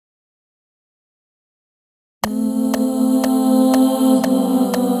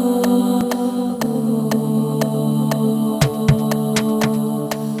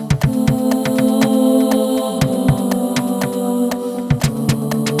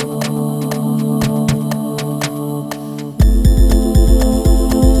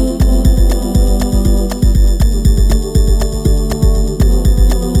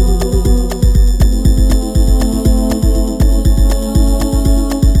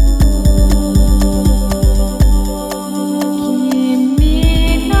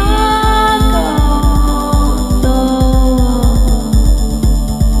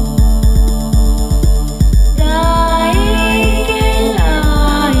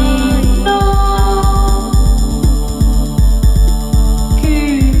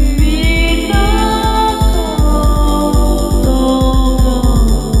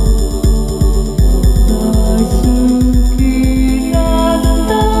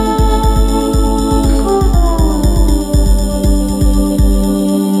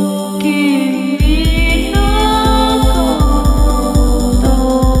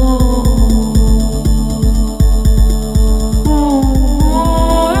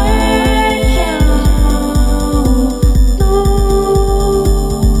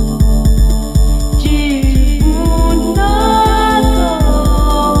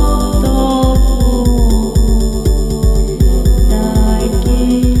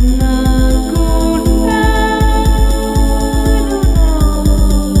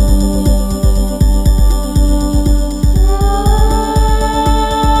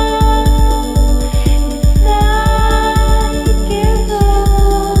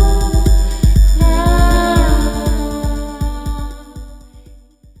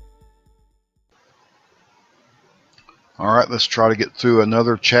let's try to get through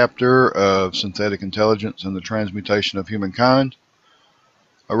another chapter of Synthetic Intelligence and the Transmutation of Humankind.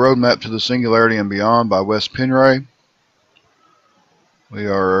 A Roadmap to the Singularity and Beyond by Wes Penre. We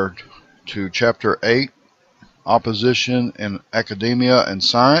are to Chapter 8, Opposition in Academia and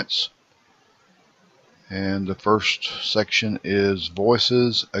Science. And the first section is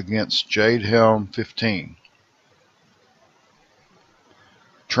Voices Against Jade Helm 15.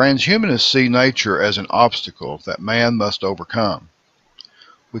 Transhumanists see nature as an obstacle that man must overcome.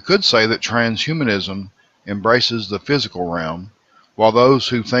 We could say that transhumanism embraces the physical realm, while those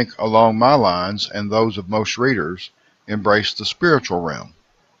who think along my lines and those of most readers embrace the spiritual realm.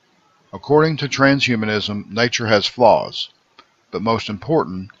 According to transhumanism, nature has flaws, but most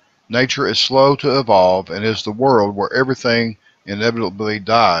important, nature is slow to evolve and is the world where everything inevitably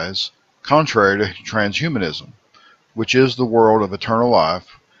dies, contrary to transhumanism, which is the world of eternal life,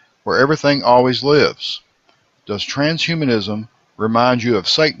 where everything always lives. Does transhumanism remind you of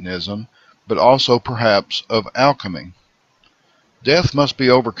Satanism, but also perhaps of alchemy? Death must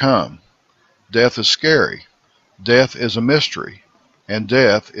be overcome. Death is scary. Death is a mystery. And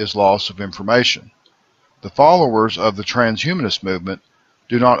death is loss of information. The followers of the transhumanist movement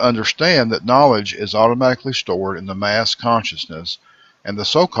do not understand that knowledge is automatically stored in the mass consciousness and the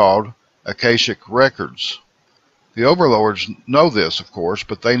so-called Akashic records. The overlords know this, of course,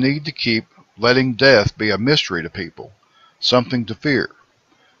 but they need to keep letting death be a mystery to people, something to fear.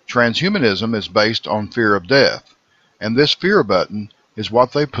 Transhumanism is based on fear of death, and this fear button is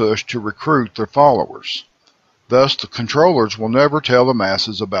what they push to recruit their followers. Thus, the controllers will never tell the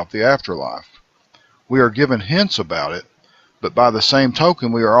masses about the afterlife. We are given hints about it, but by the same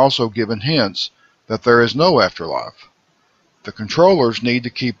token, we are also given hints that there is no afterlife. The controllers need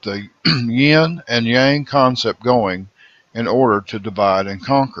to keep the yin and yang concept going in order to divide and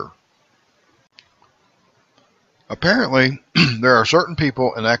conquer. Apparently, there are certain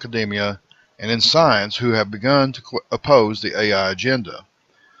people in academia and in science who have begun to oppose the AI agenda.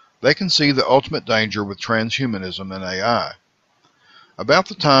 They can see the ultimate danger with transhumanism and AI. About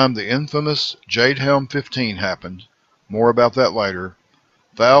the time the infamous Jade Helm 15 happened, more about that later,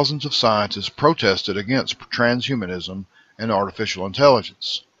 thousands of scientists protested against transhumanism and artificial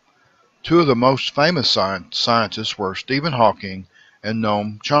intelligence. Two of the most famous scientists were Stephen Hawking and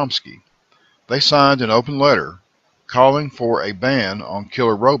Noam Chomsky. They signed an open letter calling for a ban on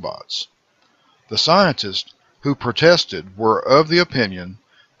killer robots. The scientists who protested were of the opinion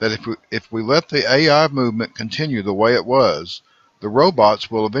that if we let the AI movement continue the way it was, the robots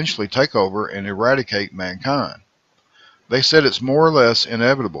will eventually take over and eradicate mankind. They said it's more or less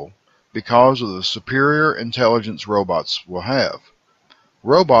inevitable because of the superior intelligence robots will have.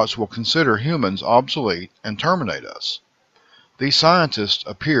 Robots will consider humans obsolete and terminate us. These scientists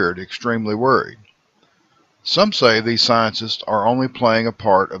appeared extremely worried. Some say these scientists are only playing a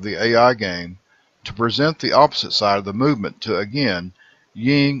part of the AI game to present the opposite side of the movement to again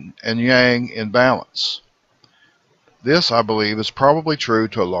yin and yang in balance. This, I believe, is probably true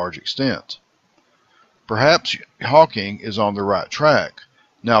to a large extent. Perhaps Hawking is on the right track,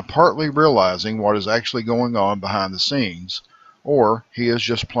 now partly realizing what is actually going on behind the scenes, or he is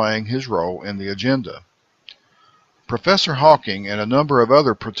just playing his role in the agenda. Professor Hawking and a number of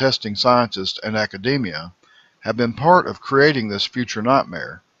other protesting scientists and academia have been part of creating this future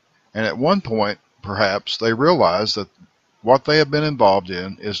nightmare, and at one point, perhaps, they realized that what they have been involved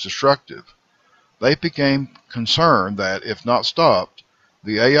in is destructive. They became concerned that, if not stopped,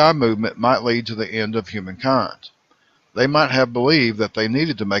 the AI movement might lead to the end of humankind. They might have believed that they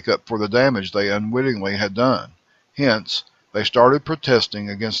needed to make up for the damage they unwittingly had done. Hence, they started protesting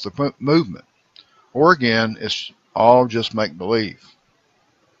against the movement. Or again, it's all just make-believe.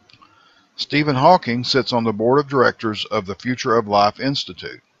 Stephen Hawking sits on the board of directors of the Future of Life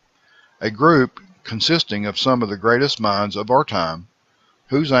Institute, a group consisting of some of the greatest minds of our time,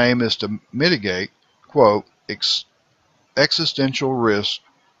 whose aim is to mitigate, quote, existential risks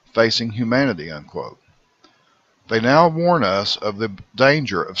facing humanity, unquote. They now warn us of the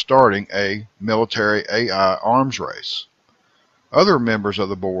danger of starting a military AI arms race. Other members of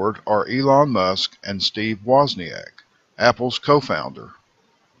the board are Elon Musk and Steve Wozniak, Apple's co-founder.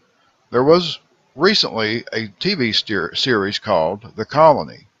 There was recently a TV series called The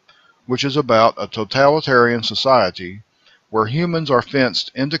Colony, which is about a totalitarian society where humans are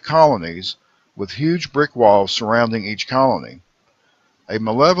fenced into colonies with huge brick walls surrounding each colony. A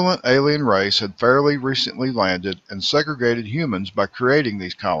malevolent alien race had fairly recently landed and segregated humans by creating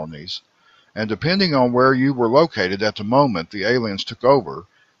these colonies, and depending on where you were located at the moment the aliens took over,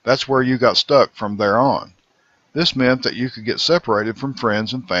 that's where you got stuck from there on. This meant that you could get separated from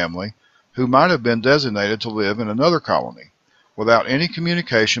friends and family who might have been designated to live in another colony, without any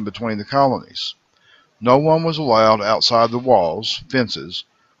communication between the colonies. No one was allowed outside the walls, fences,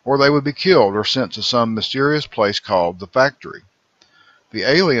 or they would be killed or sent to some mysterious place called the factory. The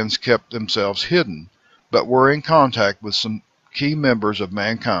aliens kept themselves hidden, but were in contact with some key members of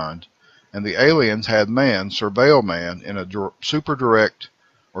mankind, and the aliens had man surveil man in a super direct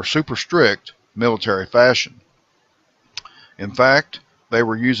or super strict military fashion. In fact, they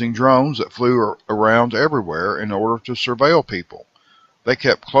were using drones that flew around everywhere in order to surveil people. They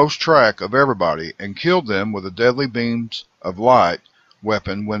kept close track of everybody and killed them with a deadly beams of light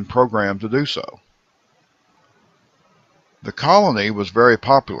weapon when programmed to do so. The colony was very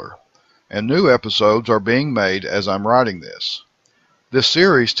popular, and new episodes are being made as I'm writing this. This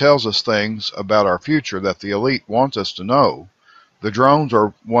series tells us things about our future that the elite want us to know. The drones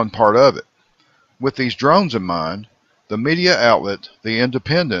are one part of it. With these drones in mind, the media outlet The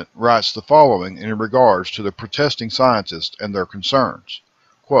Independent writes the following in regards to the protesting scientists and their concerns.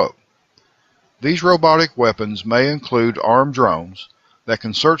 Quote, "These robotic weapons may include armed drones that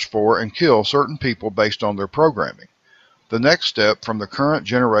can search for and kill certain people based on their programming. The next step from the current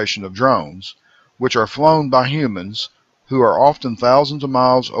generation of drones, which are flown by humans who are often thousands of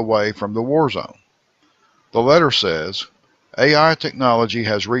miles away from the war zone." The letter says, AI technology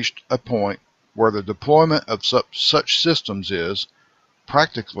has reached a point where the deployment of such systems is,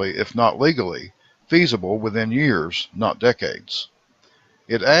 practically if not legally, feasible within years, not decades.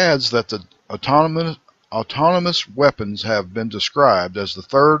 It adds that the autonomous weapons have been described as the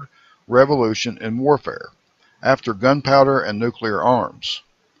third revolution in warfare, after gunpowder and nuclear arms.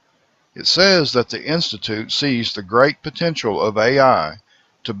 It says that the Institute sees the great potential of AI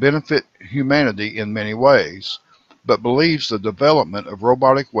to benefit humanity in many ways, but believes the development of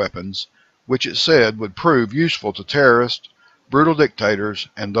robotic weapons, which it said would prove useful to terrorists, brutal dictators,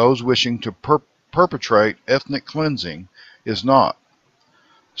 and those wishing to perpetrate ethnic cleansing, is not.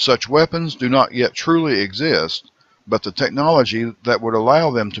 Such weapons do not yet truly exist, but the technology that would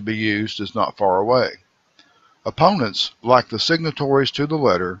allow them to be used is not far away. Opponents, like the signatories to the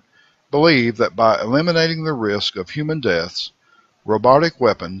letter, believe that by eliminating the risk of human deaths, robotic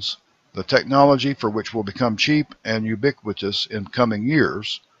weapons, the technology for which will become cheap and ubiquitous in coming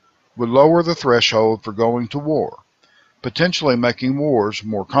years, would lower the threshold for going to war, potentially making wars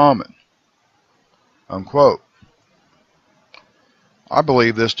more common. Unquote. I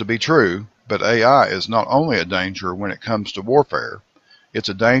believe this to be true, but AI is not only a danger when it comes to warfare, it's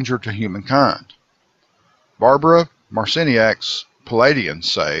a danger to humankind. Barbara Marciniak's Palladians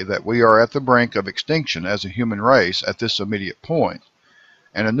say that we are at the brink of extinction as a human race at this immediate point,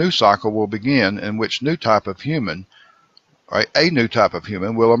 and a new cycle will begin in which a new type of human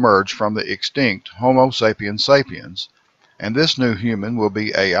will emerge from the extinct Homo sapiens sapiens, and this new human will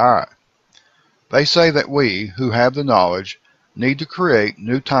be AI. They say that we, who have the knowledge, need to create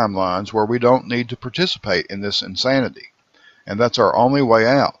new timelines where we don't need to participate in this insanity, and that's our only way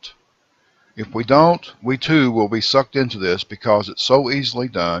out. If we don't, we too will be sucked into this because it's so easily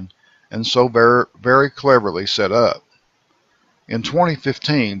done and so very, very cleverly set up. In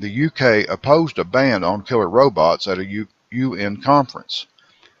 2015, the UK opposed a ban on killer robots at a UN conference,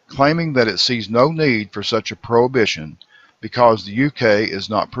 claiming that it sees no need for such a prohibition because the UK is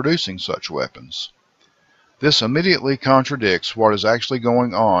not producing such weapons. This immediately contradicts what is actually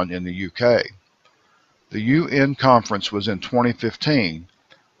going on in the UK. The UN conference was in 2015,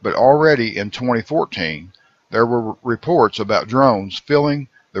 but already in 2014 there were reports about drones filling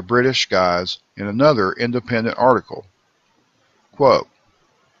the British skies in another independent article. Quote,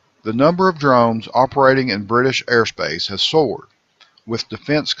 "The number of drones operating in British airspace has soared, with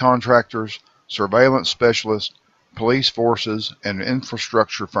defense contractors, surveillance specialists, police forces, and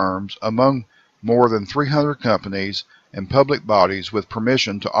infrastructure firms among more than 300 companies and public bodies with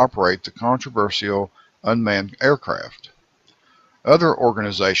permission to operate the controversial unmanned aircraft. Other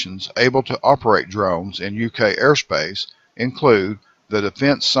organizations able to operate drones in UK airspace include the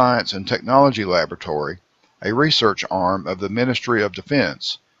Defence Science and Technology Laboratory, a research arm of the Ministry of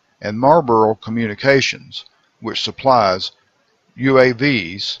Defence, and Marlborough Communications, which supplies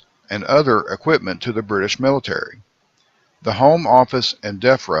UAVs and other equipment to the British military. The Home Office and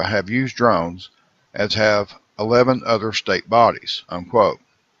DEFRA have used drones, as have 11 other state bodies." Unquote.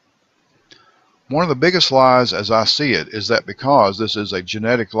 One of the biggest lies as I see it is that because this is a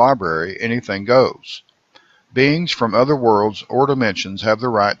genetic library, anything goes. Beings from other worlds or dimensions have the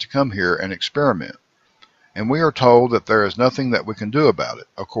right to come here and experiment, and we are told that there is nothing that we can do about it,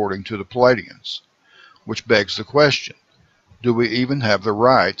 according to the Palladians, which begs the question, do we even have the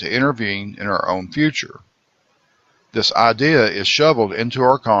right to intervene in our own future? This idea is shoveled into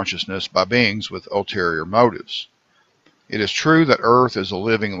our consciousness by beings with ulterior motives. It is true that Earth is a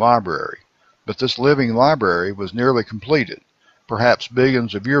living library, but this living library was nearly completed, perhaps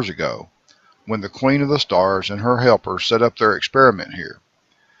billions of years ago, when the Queen of the Stars and her helpers set up their experiment here.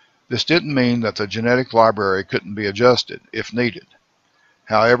 This didn't mean that the genetic library couldn't be adjusted, if needed.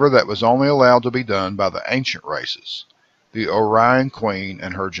 However, that was only allowed to be done by the ancient races, the Orion Queen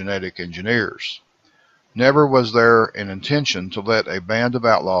and her genetic engineers. Never was there an intention to let a band of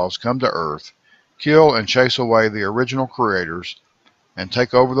outlaws come to Earth, kill and chase away the original creators, and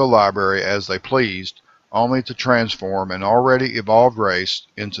take over the library as they pleased, only to transform an already evolved race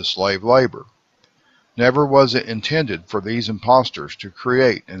into slave labor. Never was it intended for these impostors to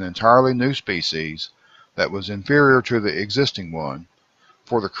create an entirely new species that was inferior to the existing one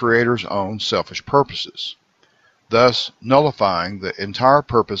for the Creator's own selfish purposes, thus nullifying the entire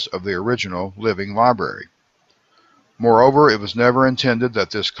purpose of the original living library. Moreover, it was never intended that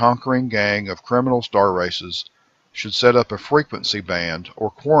this conquering gang of criminal star races should set up a frequency band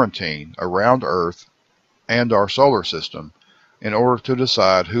or quarantine around Earth and our solar system in order to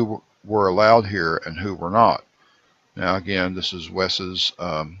decide who were allowed here and who were not. Now again, this is Wes's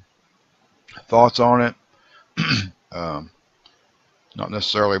thoughts on it. Not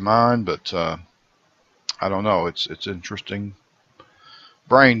necessarily mine, but I don't know. It's interesting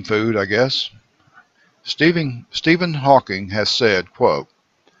brain food, I guess. Stephen Hawking has said, quote,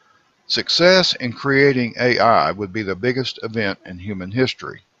 "Success in creating AI would be the biggest event in human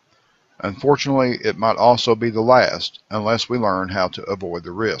history. Unfortunately, it might also be the last, unless we learn how to avoid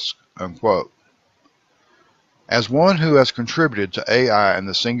the risk." Unquote. As one who has contributed to AI and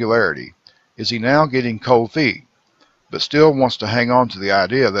the Singularity, is he now getting cold feet, but still wants to hang on to the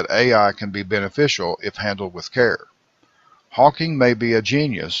idea that AI can be beneficial if handled with care? Hawking may be a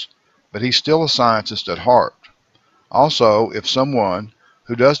genius, but he's still a scientist at heart. Also, if someone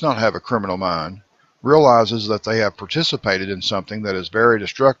who does not have a criminal mind realizes that they have participated in something that is very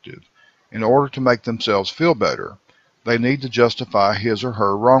destructive in order to make themselves feel better, they need to justify his or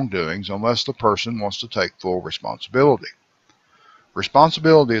her wrongdoings unless the person wants to take full responsibility.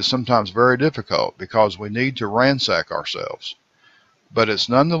 Responsibility is sometimes very difficult because we need to ransack ourselves, but it's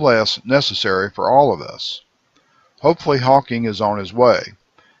nonetheless necessary for all of us. Hopefully Hawking is on his way,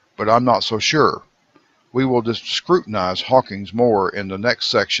 but I'm not so sure. We will scrutinize Hawking's more in the next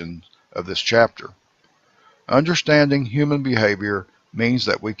section of this chapter. Understanding human behavior means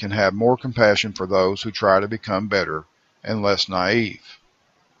that we can have more compassion for those who try to become better and less naive.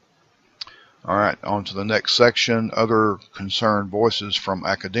 All right, on to the next section, other concerned voices from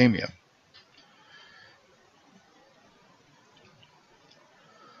academia.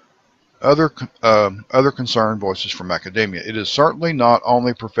 Other concerned voices from academia. It is certainly not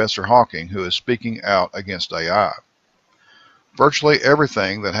only Professor Hawking who is speaking out against AI. Virtually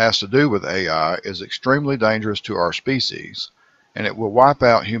everything that has to do with AI is extremely dangerous to our species, and it will wipe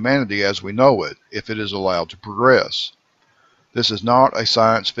out humanity as we know it if it is allowed to progress. This is not a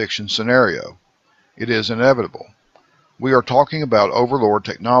science fiction scenario. It is inevitable. We are talking about overlord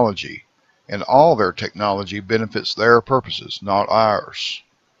technology, and all their technology benefits their purposes, not ours.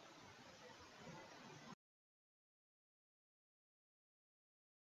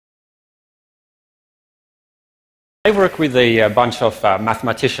 I work with a bunch of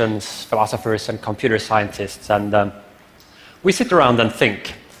mathematicians, philosophers, and computer scientists, and we sit around and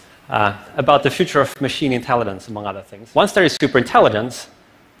think about the future of machine intelligence, among other things. Once there is superintelligence,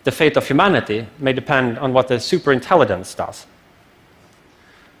 the fate of humanity may depend on what the superintelligence does.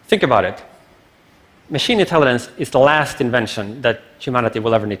 Think about it. Machine intelligence is the last invention that humanity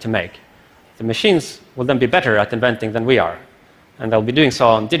will ever need to make. The machines will then be better at inventing than we are, and they'll be doing so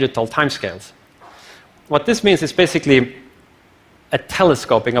on digital timescales. What this means is basically a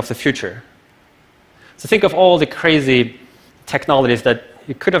telescoping of the future. So think of all the crazy technologies that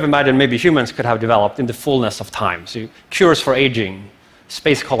you could have imagined maybe humans could have developed in the fullness of time. So cures for aging,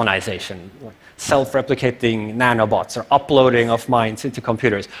 space colonization, self-replicating nanobots, or uploading of minds into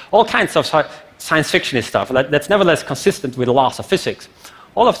computers. All kinds of science fiction stuff that's nevertheless consistent with the laws of physics.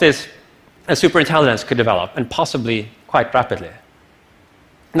 All of this a superintelligence could develop, and possibly quite rapidly.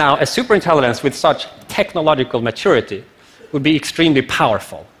 Now, a superintelligence with such technological maturity would be extremely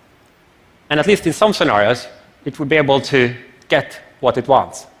powerful. And at least in some scenarios, it would be able to get what it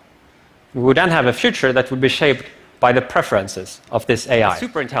wants. We would then have a future that would be shaped by the preferences of this AI.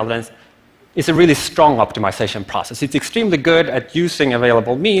 Superintelligence is a really strong optimization process. It's extremely good at using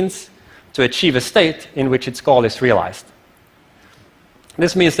available means to achieve a state in which its goal is realized.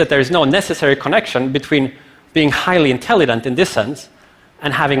 This means that there is no necessary connection between being highly intelligent in this sense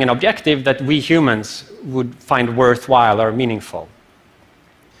and having an objective that we humans would find worthwhile or meaningful.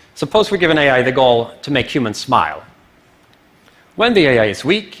 Suppose we give an AI the goal to make humans smile. When the AI is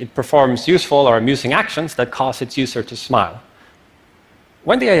weak, it performs useful or amusing actions that cause its user to smile.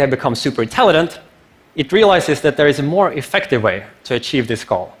 When the AI becomes super intelligent, it realizes that there is a more effective way to achieve this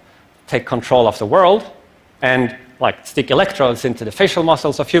goal. Take control of the world and stick electrodes into the facial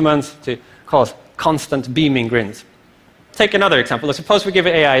muscles of humans to cause constant beaming grins. Take another example. Suppose we give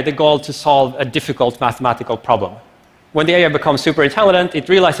AI the goal to solve a difficult mathematical problem. When the AI becomes super intelligent, it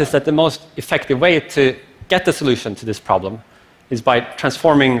realizes that the most effective way to get the solution to this problem is by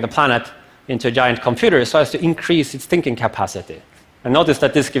transforming the planet into a giant computer so as to increase its thinking capacity. And notice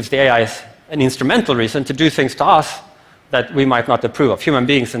that this gives the AI an instrumental reason to do things to us that we might not approve of. Human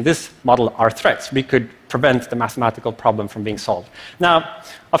beings in this model are threats. We could prevent the mathematical problem from being solved. Now,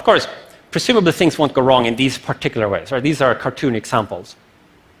 of course, presumably things won't go wrong in these particular ways. Right? These are cartoon examples.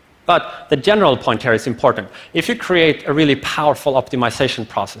 But the general point here is important. If you create a really powerful optimization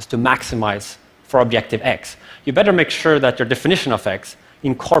process to maximize for objective X, you better make sure that your definition of X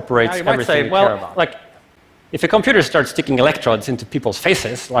incorporates everything you care about. If a computer starts sticking electrodes into people's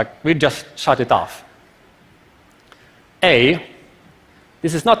faces, we just shut it off. This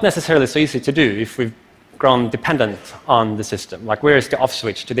is not necessarily so easy to do if we've grown dependent on the system. Where is the off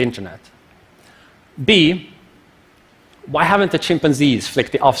switch to the internet? B, why haven't the chimpanzees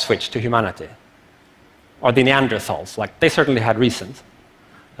flicked the off switch to humanity? Or the Neanderthals? They certainly had reasons.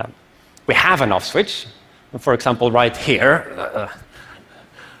 We have an off switch, for example, right here.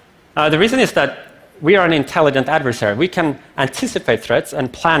 The reason is that we are an intelligent adversary. We can anticipate threats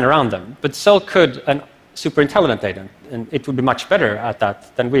and plan around them, but so could a super intelligent agent, and it would be much better at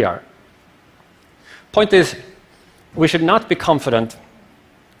that than we are. Point is, we should not be confident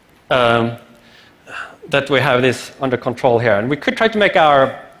that we have this under control here. And we could try to make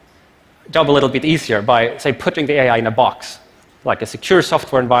our job a little bit easier by, say, putting the AI in a box, like a secure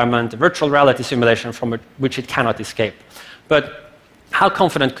software environment, a virtual reality simulation from which it cannot escape. But how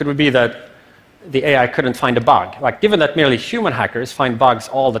confident could we be that the AI couldn't find a bug? Given that merely human hackers find bugs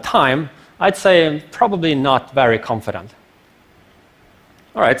all the time, I'd say I'm probably not very confident.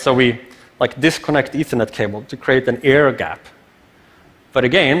 All right, so we disconnect the Ethernet cable to create an air gap. But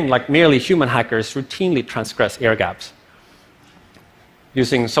again, merely human hackers routinely transgress air gaps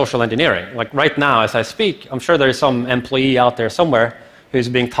using social engineering. Right now, as I speak, I'm sure there is some employee out there somewhere who's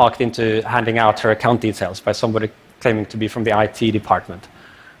being talked into handing out her account details by somebody claiming to be from the IT department.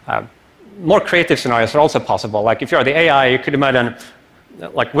 More creative scenarios are also possible. If you're the AI, you could imagine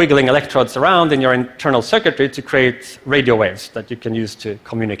wiggling electrodes around in your internal circuitry to create radio waves that you can use to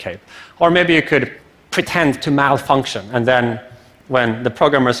communicate. Or maybe you could pretend to malfunction, and then when the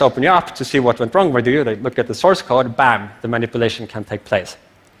programmers open you up to see what went wrong with you, they look at the source code, bam, the manipulation can take place.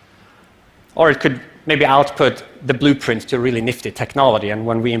 Or it could maybe output the blueprint to really nifty technology, and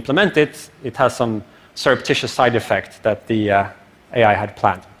when we implement it, it has some surreptitious side effect that the AI had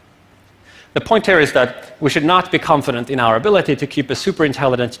planned. The point here is that we should not be confident in our ability to keep a super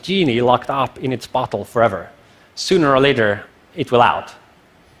intelligent genie locked up in its bottle forever. Sooner or later, it will out.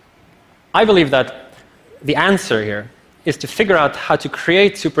 I believe that the answer here is to figure out how to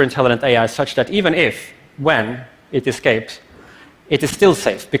create super intelligent AI such that even if, when it escapes, it is still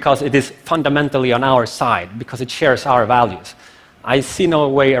safe because it is fundamentally on our side, because it shares our values. I see no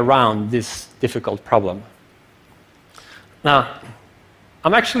way around this difficult problem. Now,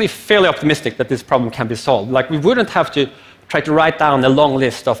 I'm actually fairly optimistic that this problem can be solved. We wouldn't have to try to write down a long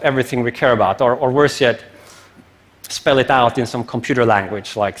list of everything we care about, or worse yet, spell it out in some computer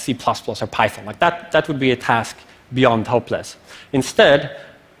language like C++ or Python. That would be a task beyond hopeless. Instead,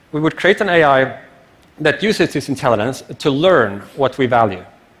 we would create an AI that uses this intelligence to learn what we value,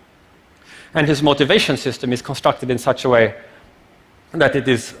 and whose motivation system is constructed in such a way that it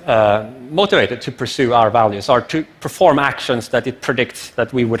is motivated to pursue our values or to perform actions that it predicts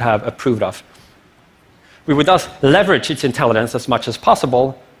that we would have approved of. We would thus leverage its intelligence as much as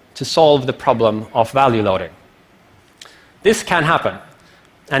possible to solve the problem of value loading. This can happen,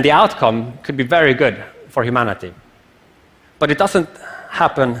 and the outcome could be very good for humanity. But it doesn't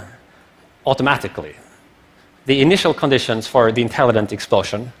happen automatically. The initial conditions for the intelligent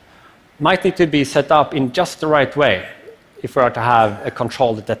explosion might need to be set up in just the right way if we are to have a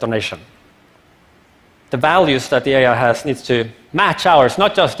controlled detonation. The values that the AI has needs to match ours,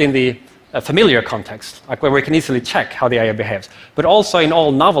 not just in the familiar context, where we can easily check how the AI behaves, but also in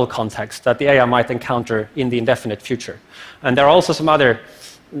all novel contexts that the AI might encounter in the indefinite future. And there are also some other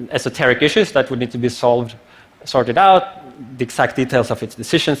esoteric issues that would need to be sorted out, the exact details of its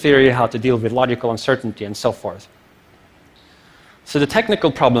decision theory, how to deal with logical uncertainty, and so forth. So the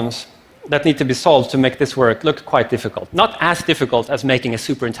technical problems that need to be solved to make this work look quite difficult. Not as difficult as making a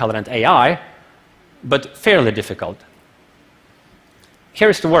super intelligent AI, but fairly difficult.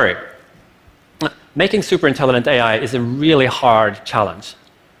 here's the worry. Making superintelligent AI is a really hard challenge.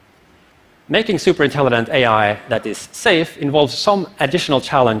 Making superintelligent AI that is safe involves some additional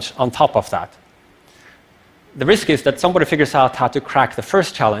challenge on top of that. The risk is that somebody figures out how to crack the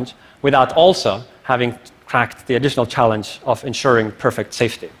first challenge without also having cracked the additional challenge of ensuring perfect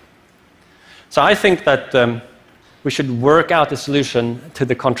safety. So I think that we should work out a solution to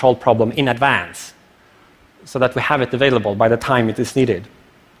the control problem in advance so that we have it available by the time it is needed.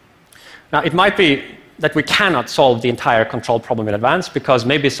 Now, it might be that we cannot solve the entire control problem in advance because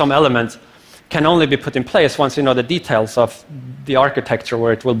maybe some element can only be put in place once you know the details of the architecture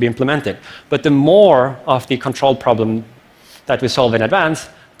where it will be implemented. But the more of the control problem that we solve in advance,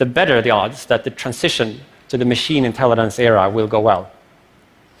 the better the odds that the transition to the machine intelligence era will go well.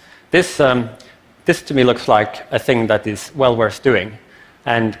 This to me looks like a thing that is well worth doing.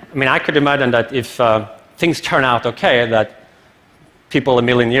 And I mean, I could imagine that if things turn out okay, that people a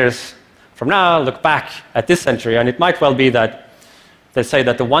million years from now look back at this century, and it might well be that they say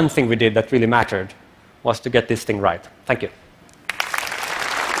that the one thing we did that really mattered was to get this thing right. Thank you.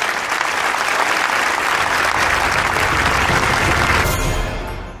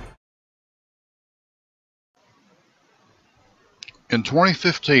 In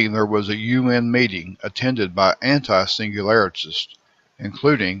 2015, there was a UN meeting attended by anti-singularists,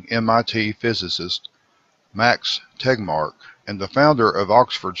 including MIT physicist Max Tegmark and the founder of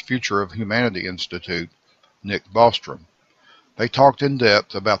Oxford's Future of Humanity Institute, Nick Bostrom. They talked in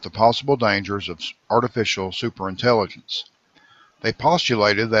depth about the possible dangers of artificial superintelligence. They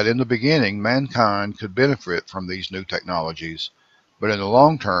postulated that in the beginning, mankind could benefit from these new technologies, but in the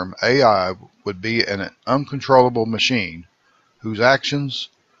long term, AI would be an uncontrollable machine whose actions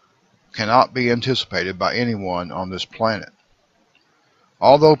cannot be anticipated by anyone on this planet.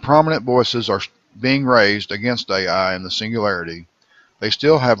 Although prominent voices are being raised against AI and the Singularity, they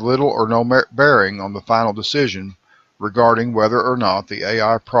still have little or no bearing on the final decision regarding whether or not the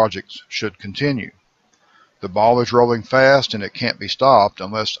AI projects should continue. The ball is rolling fast and it can't be stopped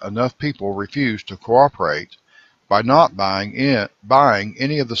unless enough people refuse to cooperate by not buying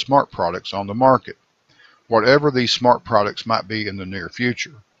any of the smart products on the market, whatever these smart products might be in the near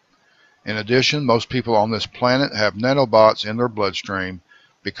future. In addition, most people on this planet have nanobots in their bloodstream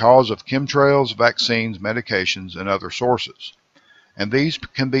because of chemtrails, vaccines, medications, and other sources, and these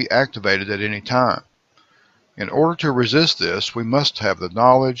can be activated at any time. In order to resist this, we must have the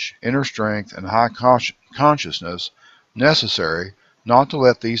knowledge, inner strength, and high consciousness necessary not to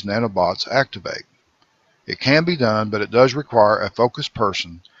let these nanobots activate. It can be done, but it does require a focused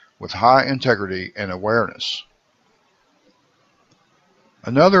person with high integrity and awareness.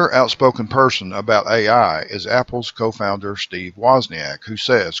 Another outspoken person about AI is Apple's co-founder Steve Wozniak, who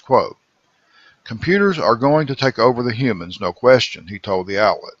says, quote, "Computers are going to take over the humans, no question," he told the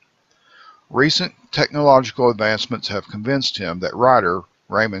outlet. Recent technological advancements have convinced him that writer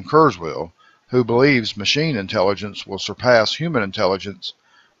Raymond Kurzweil, who believes machine intelligence will surpass human intelligence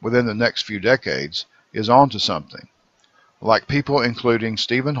within the next few decades, is onto something. Like people including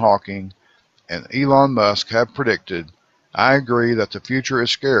Stephen Hawking and Elon Musk have predicted, I agree that the future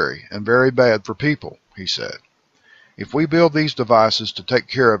is scary and very bad for people, he said. If we build these devices to take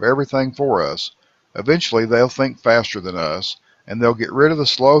care of everything for us, eventually they'll think faster than us, and they'll get rid of the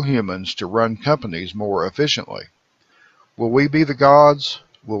slow humans to run companies more efficiently. Will we be the gods?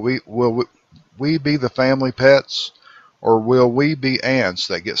 Will we be the family pets? Or will we be ants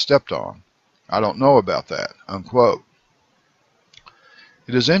that get stepped on? I don't know about that." Unquote.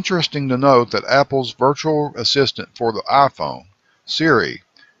 It is interesting to note that Apple's virtual assistant for the iPhone, Siri,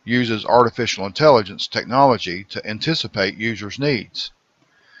 uses artificial intelligence technology to anticipate users' needs.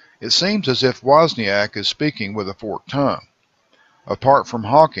 It seems as if Wozniak is speaking with a forked tongue. Apart from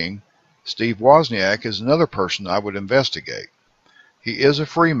Hawking, Steve Wozniak is another person I would investigate. He is a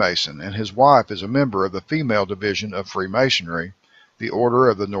Freemason, and his wife is a member of the female division of Freemasonry, the Order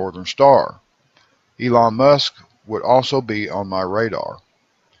of the Northern Star. Elon Musk would also be on my radar.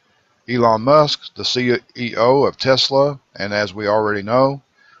 Elon Musk, the CEO of Tesla, and as we already know,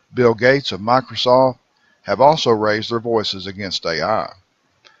 Bill Gates of Microsoft, have also raised their voices against AI.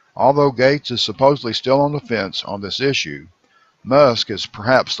 Although Gates is supposedly still on the fence on this issue, Musk is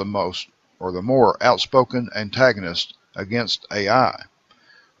perhaps the more outspoken antagonist against AI,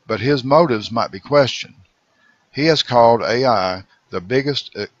 but his motives might be questioned. He has called AI the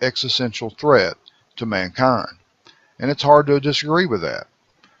biggest existential threat to mankind, and it's hard to disagree with that.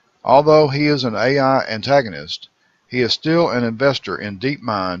 Although he is an AI antagonist, he is still an investor in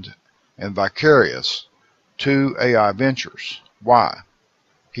DeepMind and Vicarious, two AI ventures. Why?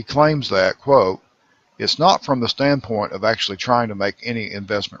 He claims that, quote, It's not from the standpoint of actually trying to make any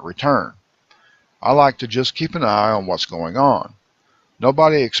investment return. I like to just keep an eye on what's going on.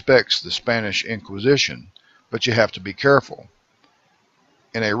 Nobody expects the Spanish Inquisition, but you have to be careful.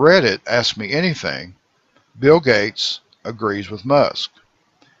 In a Reddit Ask Me Anything, Bill Gates agrees with Musk.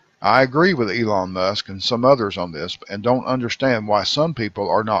 I agree with Elon Musk and some others on this and don't understand why some people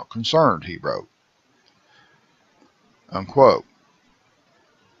are not concerned, he wrote. Unquote.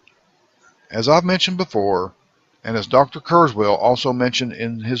 As I've mentioned before, and as Dr. Kurzweil also mentioned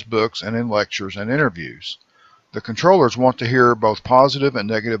in his books and in lectures and interviews, the controllers want to hear both positive and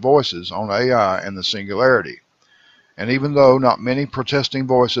negative voices on AI and the Singularity. And even though not many protesting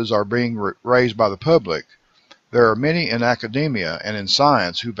voices are being raised by the public, there are many in academia and in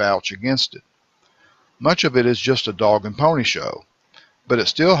science who vouch against it. Much of it is just a dog and pony show, but it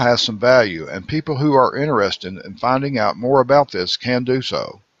still has some value, and people who are interested in finding out more about this can do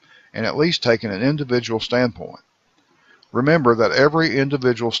so, and at least take an individual standpoint. Remember that every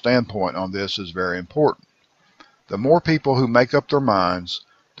individual standpoint on this is very important. The more people who make up their minds,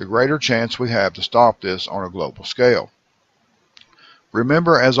 the greater chance we have to stop this on a global scale.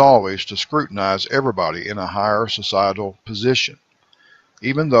 Remember, as always, to scrutinize everybody in a higher societal position,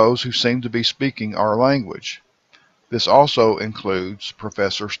 even those who seem to be speaking our language. This also includes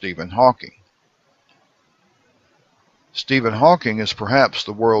Professor Stephen Hawking. Stephen Hawking is perhaps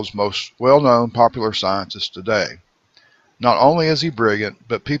the world's most well-known popular scientist today. Not only is he brilliant,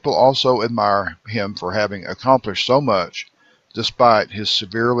 but people also admire him for having accomplished so much despite his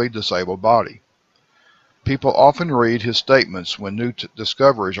severely disabled body. People often read his statements when new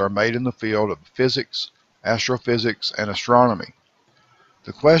discoveries are made in the field of physics, astrophysics, and astronomy.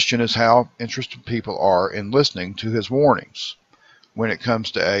 The question is how interested people are in listening to his warnings when it comes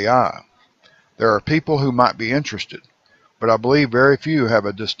to AI. There are people who might be interested, but I believe very few have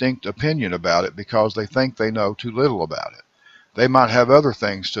a distinct opinion about it because they think they know too little about it. They might have other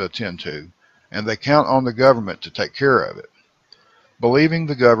things to attend to, and they count on the government to take care of it. Believing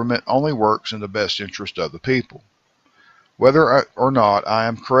the government only works in the best interest of the people. Whether or not I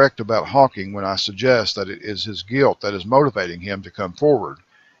am correct about Hawking when I suggest that it is his guilt that is motivating him to come forward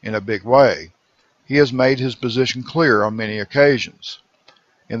in a big way, he has made his position clear on many occasions.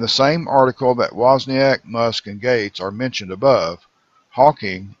 In the same article that Wozniak, Musk, and Gates are mentioned above,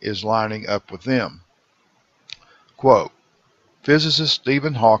 Hawking is lining up with them. Quote, physicist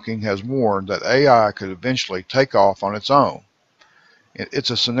Stephen Hawking has warned that AI could eventually take off on its own. It's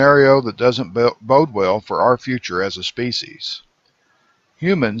a scenario that doesn't bode well for our future as a species.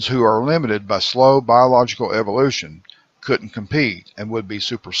 Humans who are limited by slow biological evolution couldn't compete and would be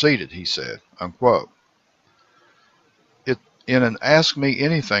superseded, he said, unquote. In an Ask Me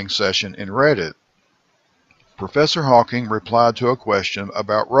Anything session in Reddit, Professor Hawking replied to a question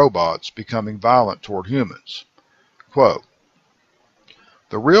about robots becoming violent toward humans. Quote,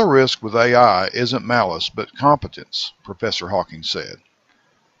 the real risk with AI isn't malice but competence, Professor Hawking said.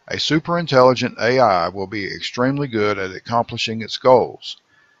 A superintelligent AI will be extremely good at accomplishing its goals,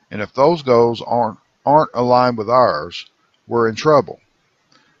 and if those goals aren't aligned with ours, we're in trouble.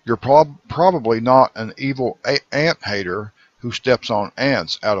 You're probably not an evil ant hater who steps on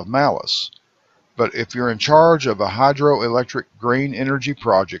ants out of malice, but if you're in charge of a hydroelectric green energy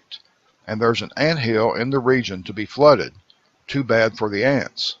project and there's an anthill in the region to be flooded, too bad for the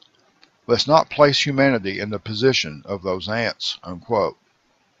ants. Let's not place humanity in the position of those ants, unquote.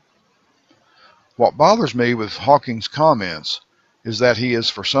 What bothers me with Hawking's comments is that he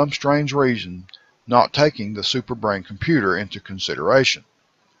is, for some strange reason, not taking the superbrain computer into consideration.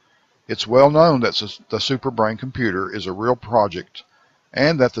 It's well known that the superbrain computer is a real project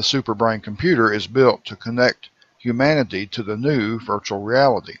and that the superbrain computer is built to connect humanity to the new virtual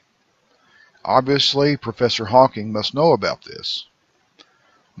reality. Obviously, Professor Hawking must know about this.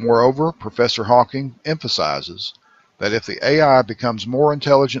 Moreover, Professor Hawking emphasizes that if the AI becomes more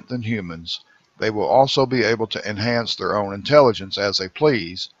intelligent than humans, they will also be able to enhance their own intelligence as they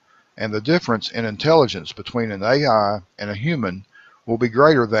please, and the difference in intelligence between an AI and a human will be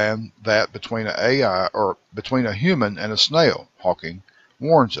greater than that between an AI or between a human and a snail, Hawking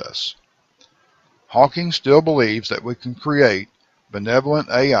warns us. Hawking still believes that we can create benevolent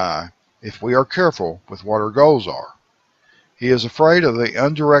AI if we are careful with what our goals are. He is afraid of the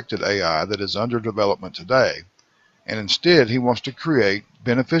undirected AI that is under development today, and instead he wants to create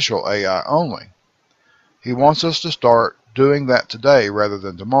beneficial AI only. He wants us to start doing that today rather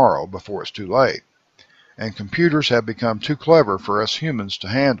than tomorrow before it's too late, and computers have become too clever for us humans to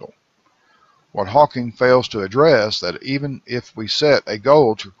handle. What Hawking fails to address that even if we set a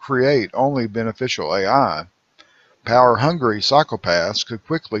goal to create only beneficial AI, Power-hungry psychopaths could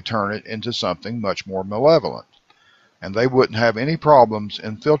quickly turn it into something much more malevolent, and they wouldn't have any problems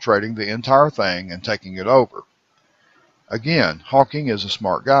infiltrating the entire thing and taking it over. Again, Hawking is a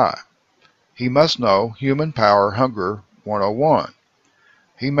smart guy. He must know human power hunger 101.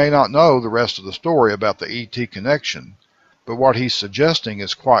 He may not know the rest of the story about the ET connection, but what he's suggesting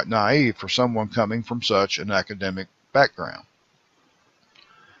is quite naive for someone coming from such an academic background.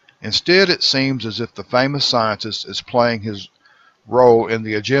 Instead, it seems as if the famous scientist is playing his role in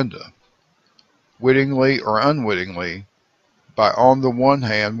the agenda, wittingly or unwittingly, by on the one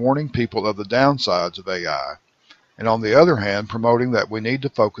hand warning people of the downsides of AI, and on the other hand promoting that we need to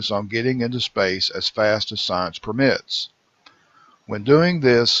focus on getting into space as fast as science permits. When doing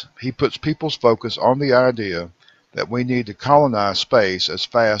this, he puts people's focus on the idea that we need to colonize space as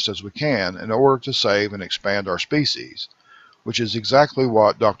fast as we can in order to save and expand our species, which is exactly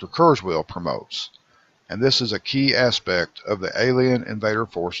what Dr. Kurzweil promotes, and this is a key aspect of the alien invader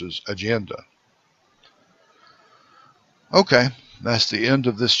forces agenda. Okay, that's the end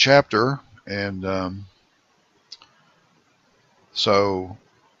of this chapter, and so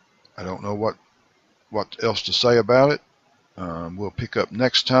I don't know what else to say about it. We'll pick up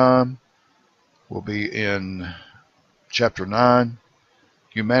next time. We'll be in Chapter 9,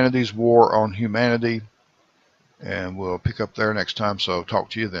 Humanity's War on Humanity, and we'll pick up there next time, so talk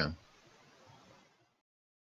to you then.